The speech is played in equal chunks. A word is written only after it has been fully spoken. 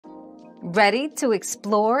Ready to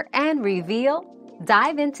explore and reveal?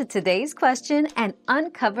 Dive into today's question and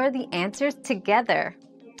uncover the answers together.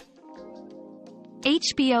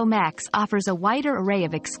 HBO Max offers a wider array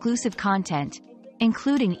of exclusive content,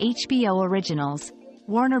 including HBO Originals,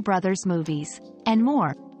 Warner Bros. Movies, and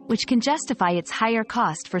more, which can justify its higher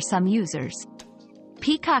cost for some users.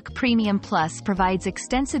 Peacock Premium Plus provides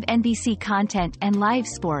extensive NBC content and live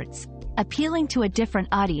sports, appealing to a different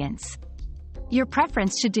audience. Your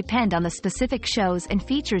preference should depend on the specific shows and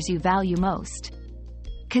features you value most.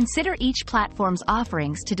 Consider each platform's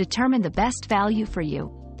offerings to determine the best value for you.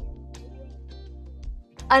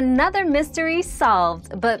 Another mystery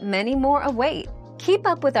solved, but many more await. Keep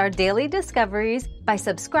up with our daily discoveries by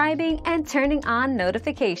subscribing and turning on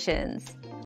notifications.